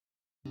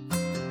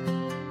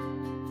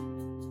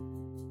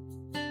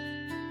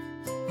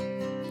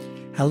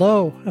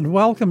Hello, and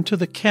welcome to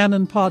the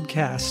Canon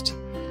Podcast.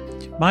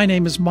 My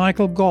name is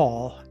Michael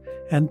Gaul,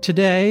 and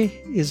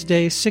today is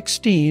day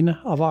 16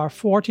 of our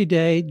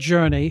 40-day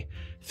journey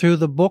through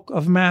the book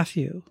of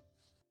Matthew.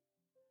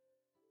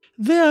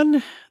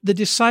 Then the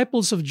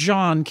disciples of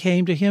John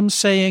came to him,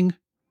 saying,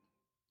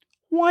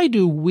 "Why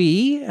do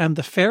we and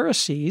the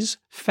Pharisees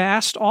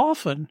fast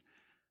often,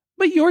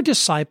 but your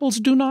disciples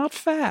do not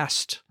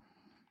fast?"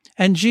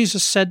 And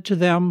Jesus said to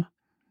them,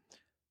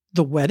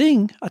 "The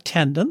wedding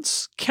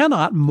attendants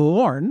cannot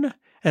mourn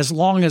as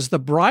long as the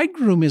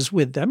bridegroom is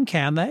with them,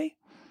 can they?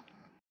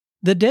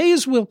 The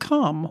days will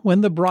come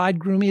when the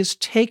bridegroom is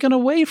taken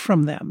away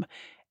from them,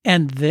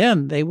 and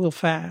then they will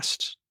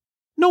fast.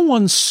 No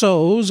one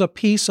sews a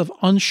piece of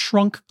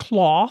unshrunk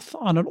cloth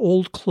on an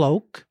old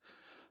cloak,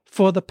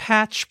 for the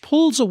patch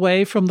pulls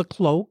away from the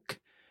cloak,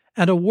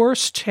 and a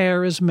worse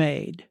tear is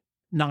made.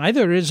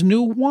 Neither is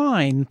new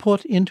wine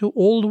put into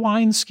old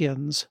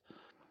wineskins.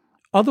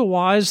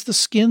 Otherwise the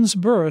skins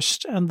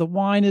burst, and the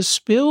wine is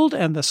spilled,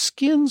 and the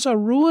skins are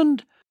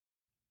ruined.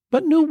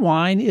 But new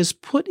wine is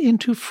put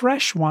into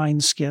fresh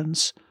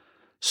wineskins,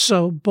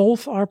 so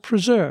both are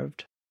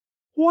preserved."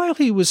 While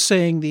he was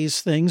saying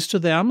these things to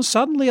them,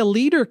 suddenly a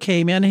leader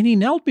came in, and he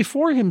knelt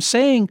before him,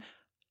 saying,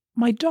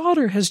 "My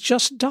daughter has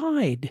just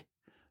died,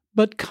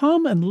 but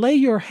come and lay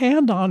your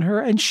hand on her,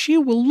 and she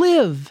will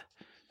live."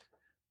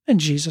 And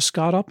Jesus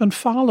got up and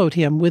followed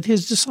him with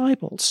his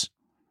disciples.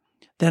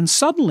 Then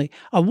suddenly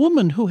a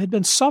woman who had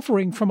been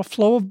suffering from a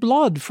flow of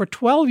blood for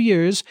 12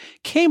 years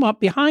came up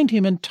behind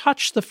him and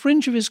touched the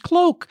fringe of his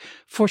cloak,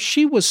 for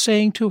she was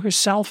saying to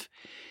herself,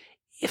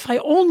 "If I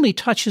only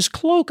touch his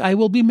cloak, I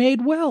will be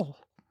made well."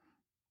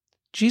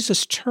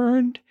 Jesus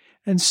turned,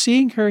 and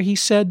seeing her, he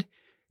said,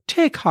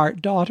 "Take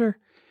heart, daughter,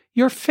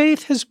 your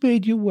faith has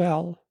made you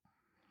well."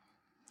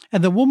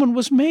 And the woman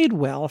was made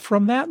well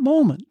from that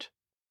moment.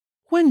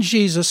 When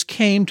Jesus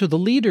came to the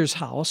leader's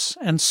house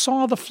and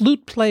saw the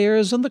flute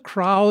players and the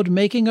crowd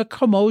making a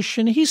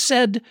commotion, he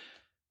said,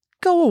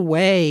 "Go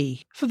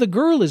away, for the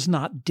girl is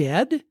not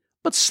dead,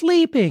 but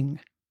sleeping."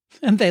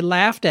 And they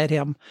laughed at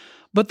him.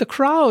 But the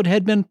crowd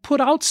had been put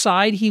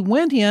outside. He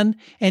went in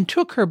and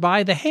took her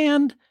by the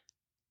hand,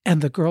 and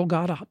the girl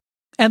got up.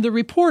 And the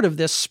report of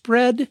this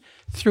spread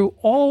through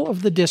all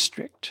of the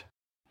district.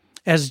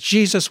 As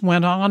Jesus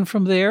went on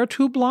from there,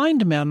 2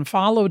 blind men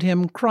followed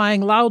him,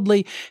 crying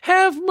loudly,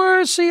 "Have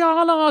mercy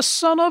on us,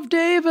 Son of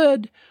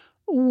David!"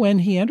 When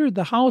he entered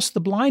the house,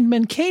 the blind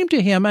men came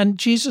to him, and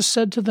Jesus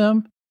said to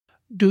them,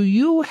 "Do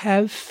you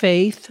have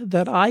faith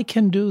that I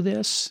can do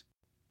this?"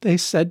 They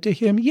said to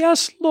him,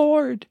 "Yes,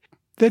 Lord."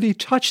 Then he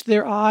touched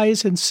their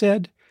eyes and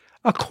said,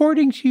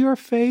 "According to your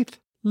faith,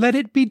 let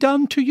it be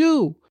done to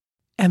you."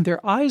 And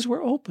their eyes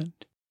were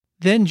opened.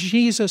 Then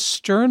Jesus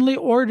sternly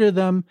ordered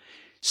them,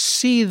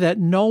 "See that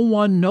no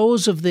one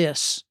knows of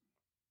this."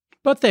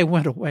 But they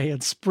went away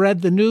and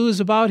spread the news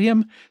about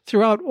him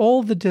throughout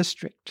all the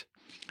district.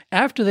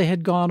 After they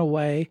had gone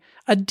away,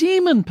 a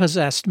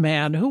demon-possessed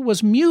man who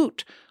was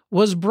mute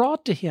was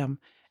brought to him.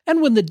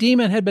 And when the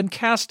demon had been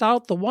cast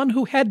out, the one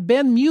who had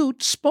been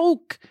mute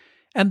spoke.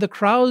 And the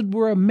crowd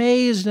were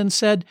amazed and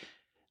said,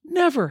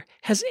 "Never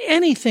has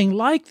anything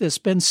like this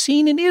been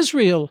seen in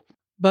Israel."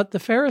 But the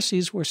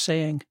Pharisees were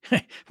saying,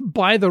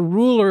 "By the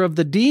ruler of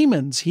the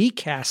demons, he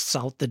casts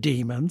out the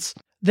demons."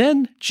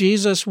 Then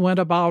Jesus went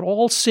about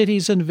all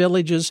cities and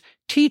villages,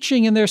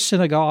 teaching in their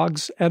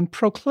synagogues and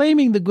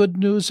proclaiming the good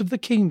news of the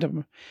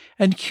kingdom,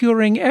 and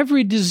curing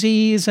every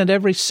disease and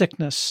every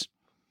sickness.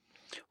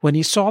 When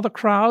he saw the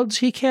crowds,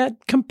 he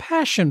had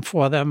compassion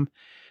for them,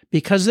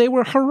 because they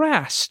were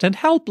harassed and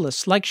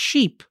helpless like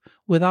sheep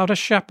without a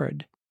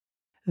shepherd.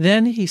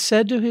 Then he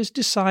said to his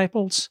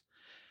disciples,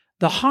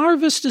 "The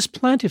harvest is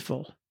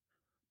plentiful,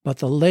 but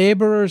the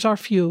laborers are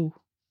few.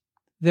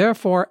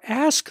 Therefore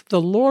ask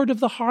the Lord of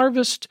the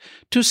harvest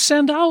to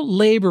send out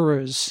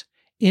laborers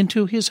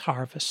into his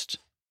harvest."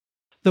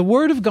 The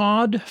word of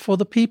God for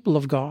the people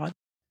of God.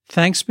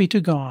 Thanks be to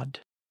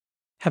God.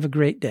 Have a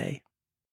great day.